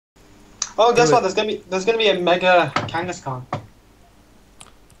Oh, guess Do what? it. There's gonna be a mega Kangaskhan.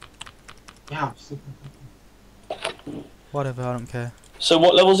 Yeah. Whatever, I don't care. So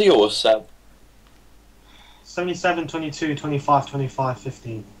what levels are yours, Sam? 77, 22, 25, 25,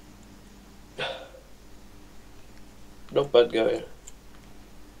 15. Not bad going.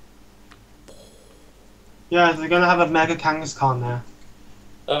 Yeah, they're gonna have a mega Kangaskhan there.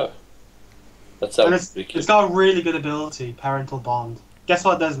 Oh. That And sounds it's ridiculous. got a really good ability, Parental Bond. Guess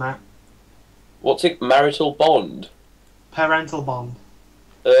what it does, Matt? What's it? Marital bond? Parental Bond.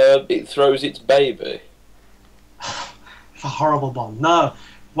 It throws its baby. It's a horrible bond. No.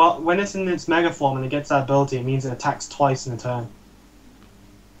 Well, when it's in its mega form and it gets that ability, it means it attacks twice in a turn.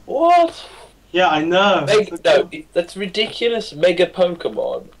 What? Yeah, I know. No, that's ridiculous. Mega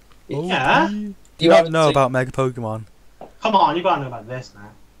Pokemon. Yeah? Do You not haven't know seen- about Mega Pokemon. Come on, you gotta know about this, man.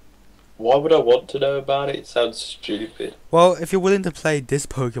 Why would I want to know about it? It sounds stupid. Well, if you're willing to play this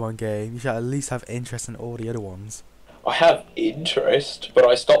Pokemon game, you should at least have interest in all the other ones. I have interest, but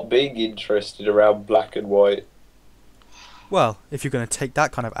I stopped being interested around Black and White. Well, if you're going to take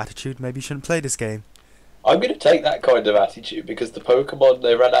that kind of attitude, maybe you shouldn't play this game. I'm going to take that kind of attitude because the Pokemon,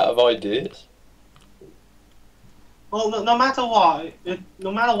 they ran out of ideas. Well, no matter what,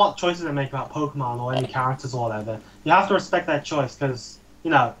 no matter what choices they make about Pokemon or any characters or whatever, you have to respect that choice because,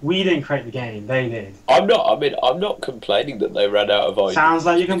 you know, we didn't create the game, they did. I'm not complaining that they ran out of ideas. Sounds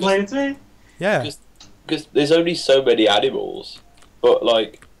like you're complaining to me? Yeah. Because there's only so many animals. But,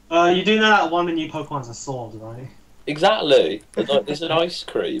 like... You do know that one of the new Pokemon's a sword, right? Exactly. And, like, there's an ice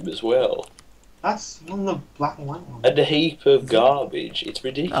cream as well. That's one of the black and white ones. And a heap of garbage. It's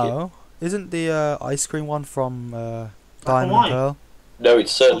ridiculous. No. Isn't the ice cream one from and Diamond white. and Pearl? No,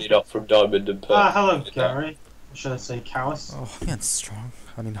 it's certainly not from Diamond and Pearl. Hello, Gary. Or should I say Callus? Oh, I'm getting strong.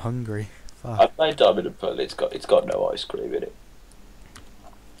 I mean, hungry. Fuck. I played Diamond and Pearl. It's got no ice cream in it.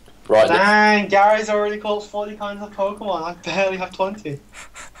 Right. Dang, Gary's already caught 40 kinds of Pokemon. I barely have 20.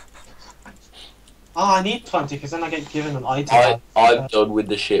 Oh, I need 20 because then I get given an item. I'm done with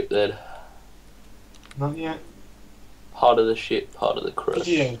the ship then. Not yet. Part of the ship, part of the crew.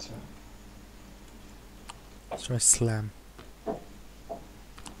 Pidgeotto. Let's try slam.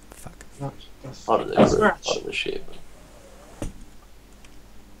 Fuck. No, that's Part of the crew, Scratch. part of the ship.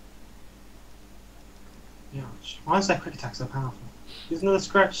 Yeah. Why is that quick attack so powerful? Isn't it a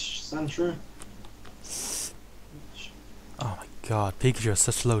Scratch, Sandshrew? Oh my god, Pikachu has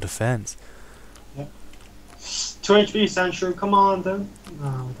such low defense. 2 HP, Sandshrew, come on, then.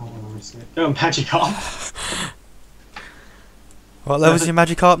 No, we don't want to risk it. Go, Magikarp. What level's your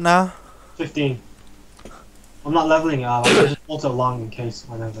Magikarp now? 15. I'm not leveling it up, I'm just auto long in case,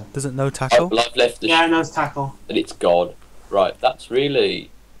 whenever. Does it know tackle? I've left the Yeah, ship no, it's tackle. and it's gone. Right, that's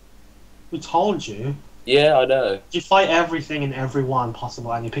really... We told you. Yeah, I know. You fight everything and everyone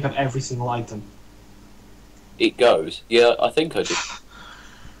possible, and you pick up every single item. It goes. Yeah, I think I did.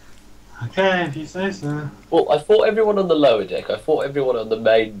 Okay, if you say so. Well, I fought everyone on the lower deck. I fought everyone on the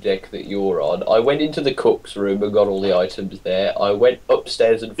main deck that you're on. I went into the cook's room and got all the items there. I went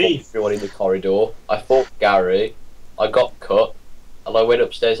upstairs and fought Beef. everyone in the corridor. I fought Gary. I got cut. And I went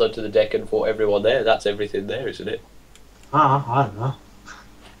upstairs onto the deck and fought everyone there. That's everything there, isn't it? I don't know.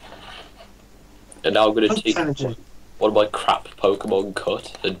 And now I'm going to What's take energy? one of my crap Pokemon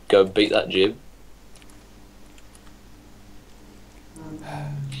cut and go and beat that gym.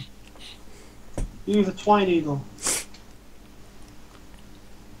 Use a Twine Needle.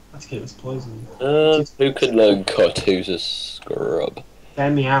 Let's get this poison. Who can learn cut? Who's a scrub?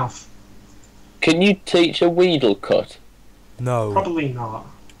 Then Meowth. Can you teach a Weedle cut? No. Probably not.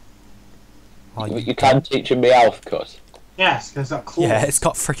 Oh, You can teach a Meowth cut. Yes, because that claws. Yeah, it's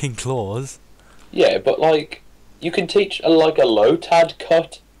got freaking claws. Yeah, but like, you can teach a Lotad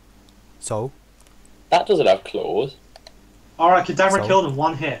cut. So? That doesn't have claws. Alright, Kadabra So? killed in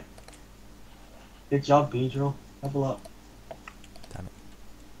one hit. Good job, Beedrill. Level up. Damn it.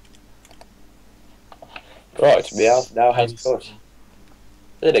 Right, Meowth now has Nice. cut.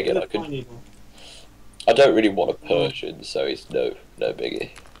 Then again, Use I a Twine could. Needle. I don't really want a Persian, so it's no biggie.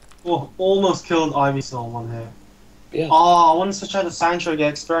 Oh, almost killed Ivysaur in one hit. Yeah. Oh, I wanted to try the Sandshrew get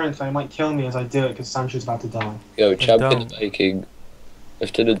experience, but it might kill me as I do it because Sandshrew's about to die. Yo, champion don't. making.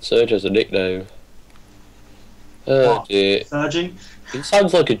 Lieutenant Surge has a nickname. Oh What? dear. Surging? He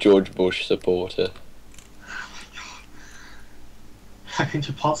sounds like a George Bush supporter. How could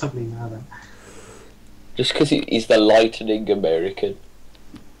you possibly know that? Just because he's the lightning American.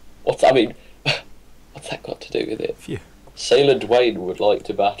 What's that mean? What's that got to do with it? Phew. Sailor Dwayne would like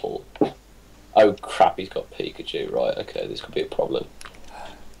to battle. Oh crap, he's got Pikachu. Right, okay, this could be a problem.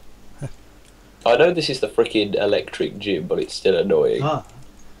 I know this is the freaking electric gym, but it's still annoying. Ah.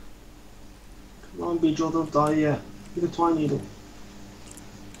 Come on, Beedrill, don't die yet. Get a twine needle.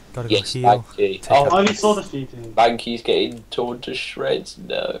 Gotta go Yes, heal. Banky. Take Oh, out- Oh, you saw defeated. Banky's getting torn to shreds.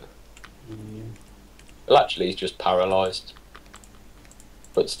 No. Yeah. Well, actually, he's just paralysed.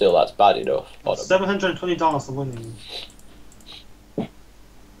 But still, that's bad enough. On him. $720 for winning.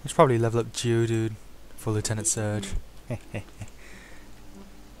 Let's probably level up Geodude for Lieutenant Surge. Wait,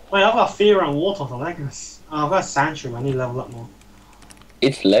 I've got Fear and Water for Legolas. Oh, I've got Sanctuary, I need to level up more.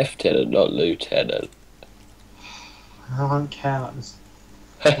 It's Lieutenant, not Lieutenant. I don't care about this.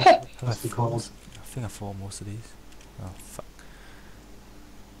 Must be called. I think I fought most of these. Oh fuck.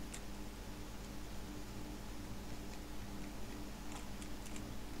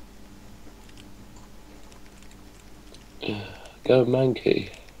 Go Mankey.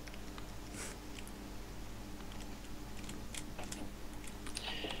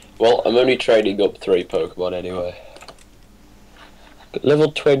 Well, I'm only trading up 3 Pokemon anyway.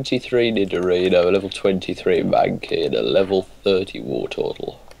 Level 23 Nidorino, level 23 Mankey, and a level 30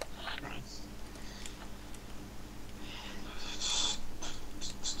 Wartortle.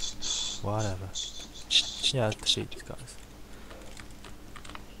 Whatever. Yeah, defeat these guys.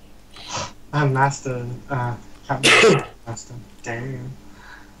 I'm Master, Captain Master. Damn.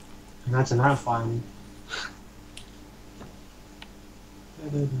 Imagine that fighting.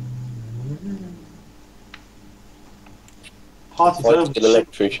 Party's Fight over. an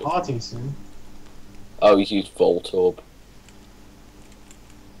electrician. Party soon. Oh, he's used Voltorb.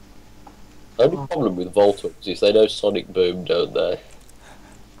 The only problem with Voltorbs is they know Sonic Boom, don't they?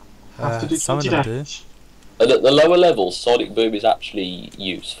 Have to do Some of 20 them do. damage. And at the lower levels, Sonic Boom is actually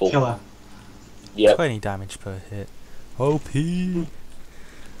useful. Killer. Yep, 20 damage per hit. OP. it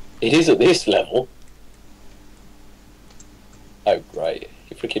is at this level. Oh, great.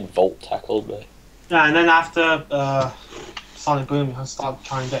 He freaking Volt tackled me. Yeah, and then after Sonic Boom, you can start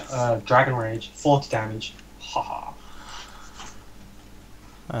trying to get Dragon Rage. 40 damage. Haha.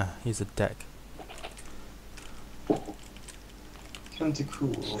 Ah, here's a deck. Kinda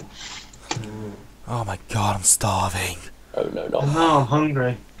cool. Oh my god, I'm starving. Oh no, not And now I'm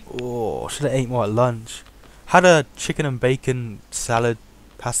hungry. Oh, should have ate more at lunch. Had a chicken and bacon salad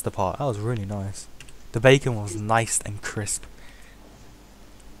pasta pot. That was really nice. The bacon was nice and crisp.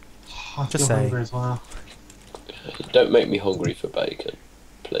 I Just feel saying. hungry as well. Don't make me hungry for bacon,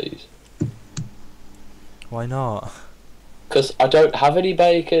 please. Why not? Because I don't have any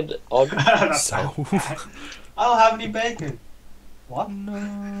bacon on. That's So. bad. I don't have any bacon. What?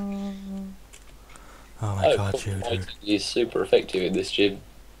 No. Oh my god, Geodude. He's super effective in this gym.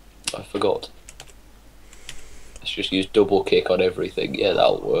 I forgot. Let's just use double kick on everything. Yeah,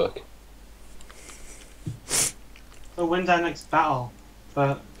 that'll work. So when's our next battle?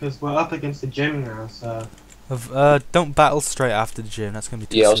 But because we're up against the gym now, so Don't battle straight after the gym. That's gonna be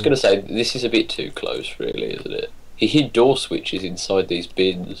too Yeah, I was soon. going to say, this is a bit too close, really, isn't it? He hid door switches inside these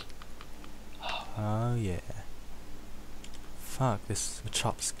bins. Oh yeah. Fuck, this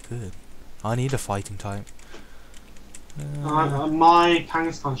Machop's good. I need a fighting type. my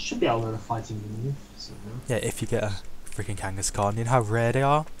Kangaskhan should be able to fighting move. So. Yeah, if you get a freaking Kangaskhan, you know how rare they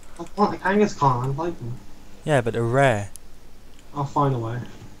are? I want a Kangaskhan, I like them. Yeah, but they're rare. I'll find a way.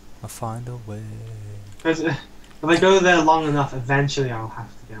 I'll find a way. Because if I go there long enough, eventually I'll have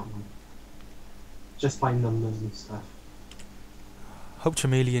to get one. Just by numbers and stuff. Hope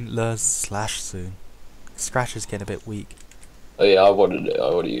Chameleon learns Slash soon. Scratch is getting a bit weak. Oh yeah, I want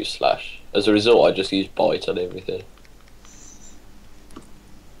to use Slash. As a result, I just use Bite on everything.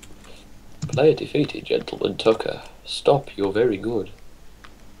 Player defeated, Gentleman Tucker. Stop, you're very good.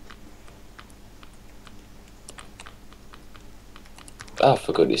 Ah,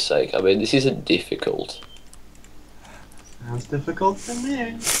 for goodness sake, I mean, this isn't difficult. Sounds difficult to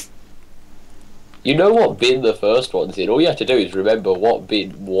me. You know what bin the first one's in. All you have to do is remember what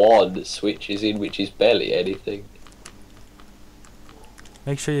bin 1 switch is in, which is barely anything.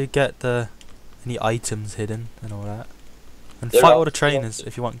 Make sure you get any items hidden and all that. And There fight are- all the trainers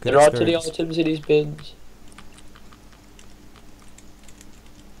if you want good There aren't any experience. items in his bins.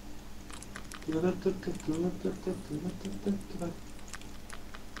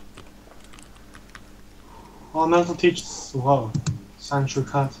 Oh, mental teachers. Whoa. Sancho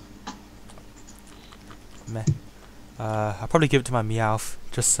cut. Meh. I'll probably give it to my Meowth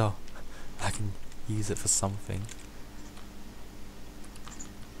just so I can use it for something.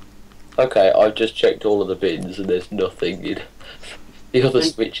 Okay, I've just checked all of the bins and there's nothing in. The other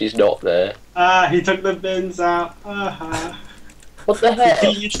switch is not there. Ah, he took the bins out. What the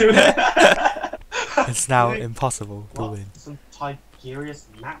hell? You too. It's now impossible to What? win. Some Tigerius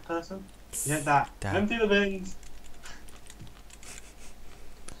map person? You hit that. Damn. Empty the bins.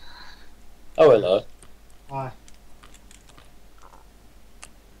 Oh, hello. Why?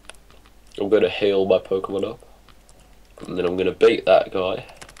 I'm going to heal my Pokemon up. And then I'm going to beat that guy.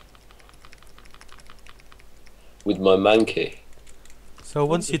 With my Mankey. So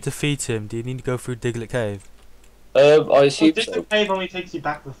once you defeat him, do you need to go through Diglett Cave? I Well, assume this so. cave only takes you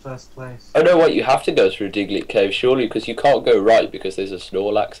back to the first place. Oh no, wait, you have to go through Diglett Cave, surely, because you can't go right because there's a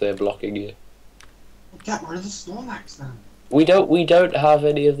Snorlax there blocking you. Get rid of the Snorlax then. We don't have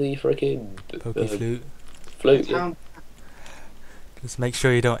any of the freaking Pokeflute. flute. Yeah. Town. Just make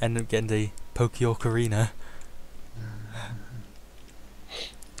sure you don't end up getting the Pokeocarina.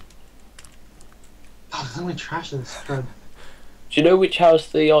 God, there's only trash in this thread. Do you know which house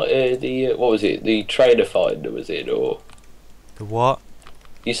the what was it? The trainer finder was in, or The what?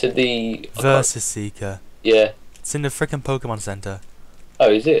 you said the Versus Seeker. Yeah. It's in the frickin' Pokemon Center. Oh,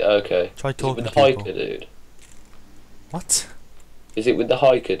 is it? Okay. Try Is it talking with to the people. hiker dude? What? Is it with the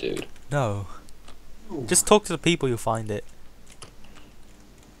hiker dude? No. Ooh. Just talk to the people, you'll find it.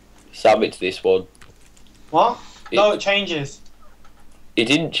 Sam, it's this one. What? No, it changes. It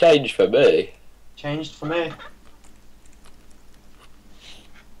didn't change for me. Changed for me.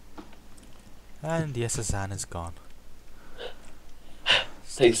 And the SSN is gone.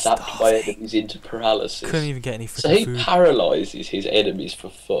 They Still zapped my starving. enemies into paralysis. Couldn't even get any So frickin' he food. paralyzes his enemies for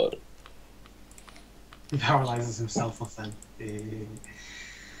fun. He paralyzes himself with them.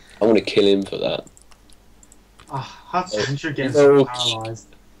 I'm gonna kill him for that. Ah, how strange you're getting No. so paralyzed.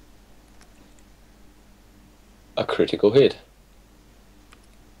 A critical hit.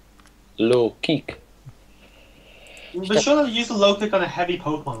 Low kick. But surely use a low click on a heavy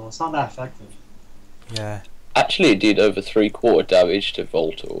Pokemon. It's not that effective. Yeah. Actually, it did over 3/4 damage to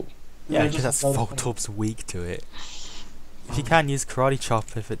Voltorb. Yeah, just because that's low click. Voltorb's weak to it. If you can use Karate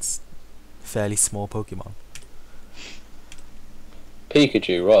Chop if it's fairly small Pokemon.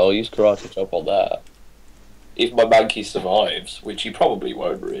 Pikachu, right? I'll use Karate Chop on that. If my Mankey survives, which he probably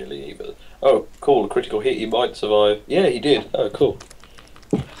won't really either. Oh, cool! A critical hit, he might survive. Yeah, he did. Oh, cool.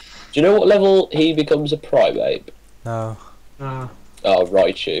 Do you know what level he becomes a Primeape? No. Oh,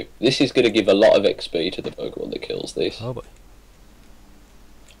 Raichu. This is going to give a lot of XP to the Pokemon that kills this. Oh boy.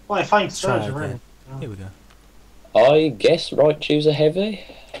 Well, I find Let's try Surge again. already. Here we go. I guess Raichu's a heavy.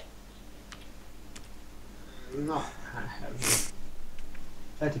 Not that heavy.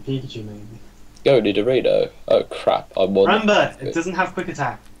 Compared to Pikachu, maybe. Go Nidorino. Oh crap! I'm one. Remember, it doesn't have quick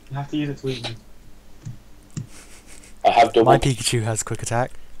attack. You have to use it to eat them. I have double. My Pikachu has quick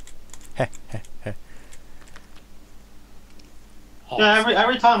attack. Heh heh heh. Yeah,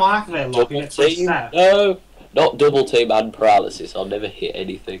 every time I activate a lock, it Double gets switched team? out. No, not double team and paralysis. I'll never hit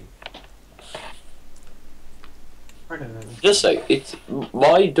anything. Just say it's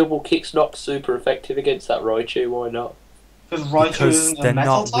my double kick's not super effective against that Raichu. Why not? Because Raichu Because isn't a they're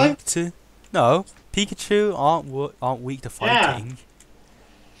metal not type? weak to. No, Pikachu aren't weak to fighting.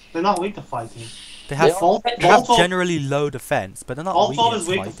 They're not weak to fighting. They have Vol- they have Voltorb- generally low defense, but they're not weak Voltorb against is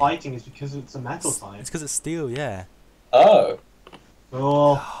weak to fighting. fighting is because it's a metal type. It's because it's steel, yeah. Oh,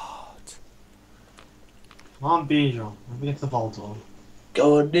 Oh, God. come on, Beedrill. Let me get the Voltorb.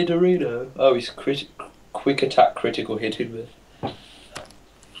 go on Nidorino. Oh, he's quick attack critical hitting me.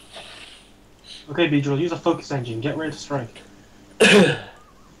 Okay, Beedrill, use a focus engine. Get ready to strike.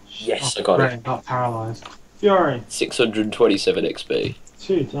 Yes, Oh, I got great, it. got paralyzed. Fury, 627 XP.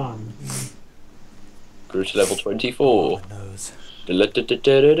 2 times. Grew to level 24. My nose.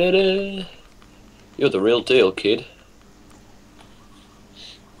 Da-la-da-da-da-da-da. You're the real deal, kid.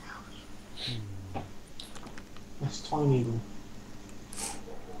 That's Time Eagle.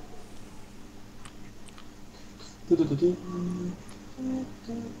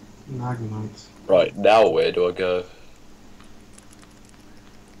 Magnemite. Right, now where do I go?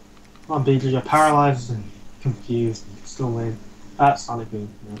 Come on, Beedrill, you're paralyzed and confused. Still win. Sonic Boom.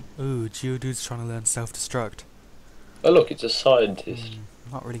 Yeah. Ooh, Geodude's trying to learn self-destruct. Oh look, it's a scientist.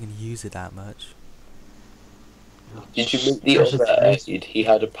 I'm not really going to use it that much. Did you meet the Precious other face. aid? He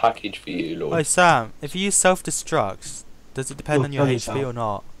had a package for you, Lord. Oh, Sam, if you use self-destructs, does it depend You'll on your kill HP yourself. or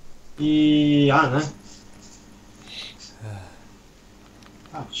not? Yeah, I don't know.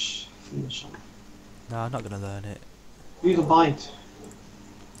 Ouch. Finish on. No, I'm not going to learn it. Use a bite.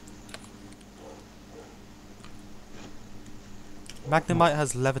 Magnemite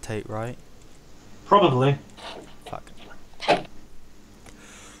has levitate, right? Probably. Fuck.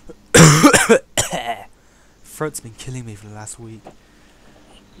 Throat's been killing me for the last week.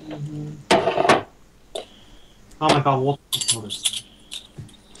 Oh my god, what is What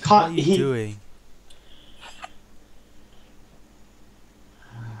are Can't you he? doing?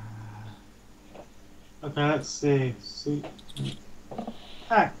 Okay, let's see.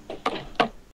 Heck.